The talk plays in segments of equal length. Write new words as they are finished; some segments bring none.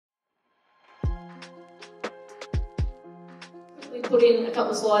put in a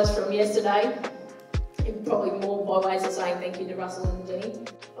couple of slides from yesterday, and probably more by ways of saying thank you to Russell and Jenny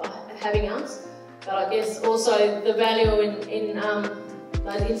for having us. But I guess also the value in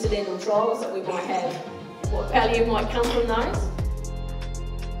those incidental trials that we might have, what value might come from those.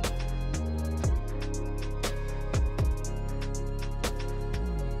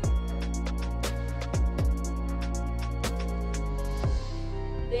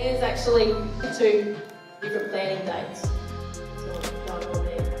 There's actually 2 different planting dates going on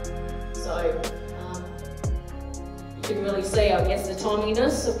there. So you can really see, I guess, the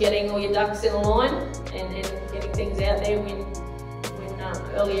timeliness of getting all your ducks in a line and getting things out there when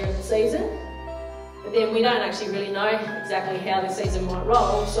earlier in the season. But then we don't actually really know exactly how the season might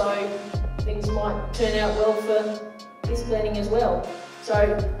roll, so things might turn out well for this planting as well. So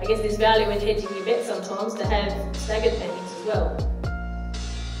I guess there's value in hedging your bets sometimes to have staggered plantings as well.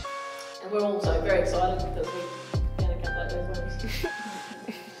 And we're also very excited because we found a couple of those ones.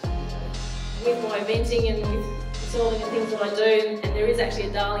 With my eventing and with the soiling and things that I do, and there is actually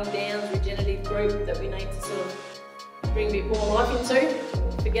a Darling Downs regenerative group that we need to sort of bring a bit more life into.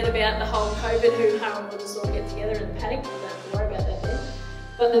 Forget about the whole COVID hoo-ha and we'll just all get together in the paddock. We don't have to worry about that then.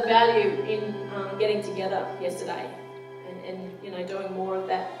 But the value in getting together yesterday and you know, doing more of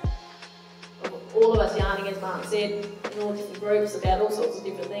that, of all of us yarning, as Martin said, in all different groups about all sorts of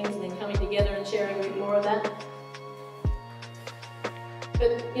different things, and then coming together and sharing a bit more of that.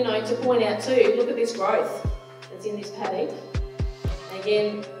 But you know, to point out too, look at this growth that's in this paddock.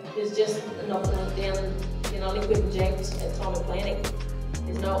 Again, there's just knocking it down, you know, liquid inject at time of planting.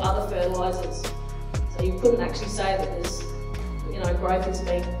 There's no other fertilisers, so you couldn't actually say that there's, you know, growth is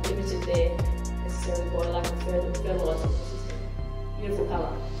being limited there necessarily by lack of fertiliser. Beautiful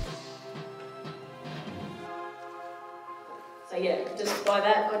colour. So yeah, just by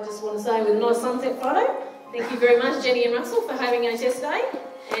that, I just want to say with a nice sunset photo, thank you very much, Jenny and Russell, for having us yesterday,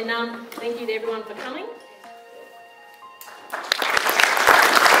 and thank you to everyone for coming.